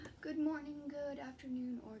Good morning, good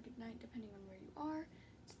afternoon, or good night, depending on where you are.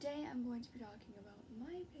 Today I'm going to be talking about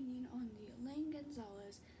my opinion on the Elian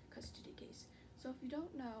custody case. So if you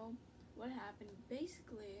don't know what happened,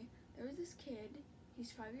 basically, there was this kid,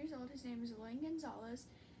 he's 5 years old, his name is Elian.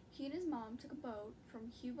 He and his mom took a boat from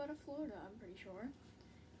Cuba to Florida, I'm pretty sure,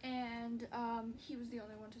 and he was the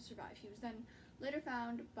only one to survive. He was then later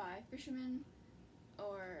found by fishermen,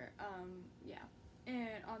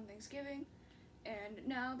 and on Thanksgiving. And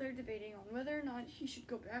now they're debating on whether or not he should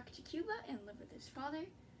go back to Cuba and live with his father,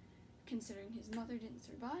 considering his mother didn't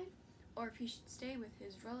survive, or if he should stay with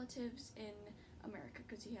his relatives in America,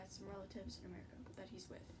 because he has some relatives in America that he's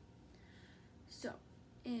with. So,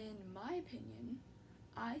 in my opinion,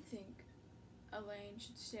 I think Elian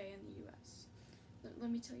should stay in the U.S. Let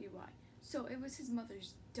me tell you why. So, it was his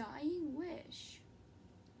mother's dying wish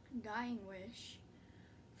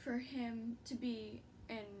for him to be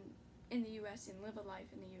in the U.S. and live a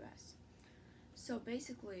life in the U.S. So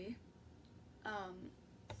basically,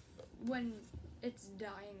 when it's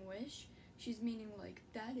dying wish, she's meaning like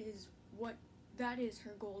that is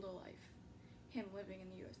her goal to life. Him living in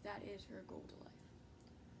the U.S., that is her goal to life.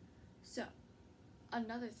 So,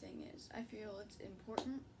 another thing is, I feel it's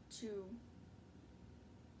important to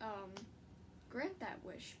grant that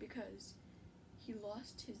wish because he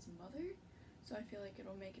lost his mother, so I feel like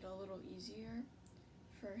it'll make it a little easier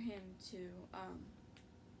for him to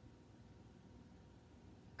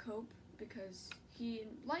cope, because he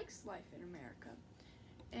likes life in America,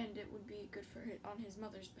 and it would be good for on his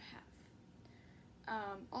mother's behalf.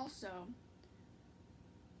 Also,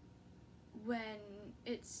 when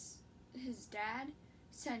it's his dad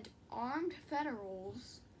sent armed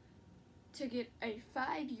federals to get a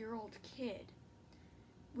 5-year-old kid,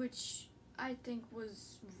 which I think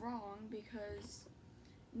was wrong, because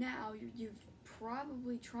now you've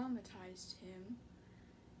probably traumatized him,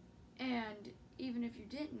 and even if you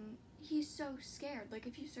didn't, he's so scared. Like,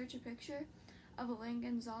 if you search a picture of Elian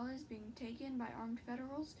being taken by armed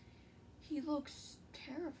federals, he looks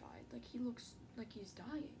terrified, like he looks like he's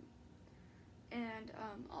dying. And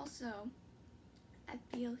also, I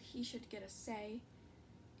feel he should get a say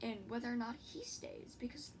in whether or not he stays,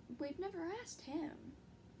 because we've never asked him.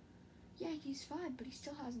 Yeah, he's 5, but he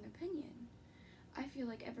still has an opinion. I feel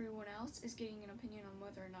like everyone else is getting an opinion on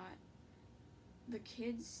whether or not the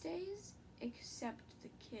kid stays, except the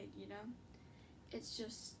kid, you know? It's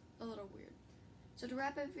just a little weird. So to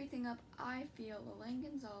wrap everything up, I feel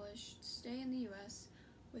Elian should stay in the U.S.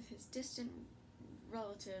 with his distant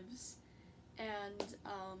relatives, and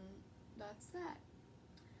that's that.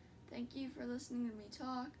 Thank you for listening to me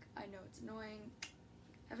talk. I know it's annoying.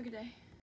 Have a good day.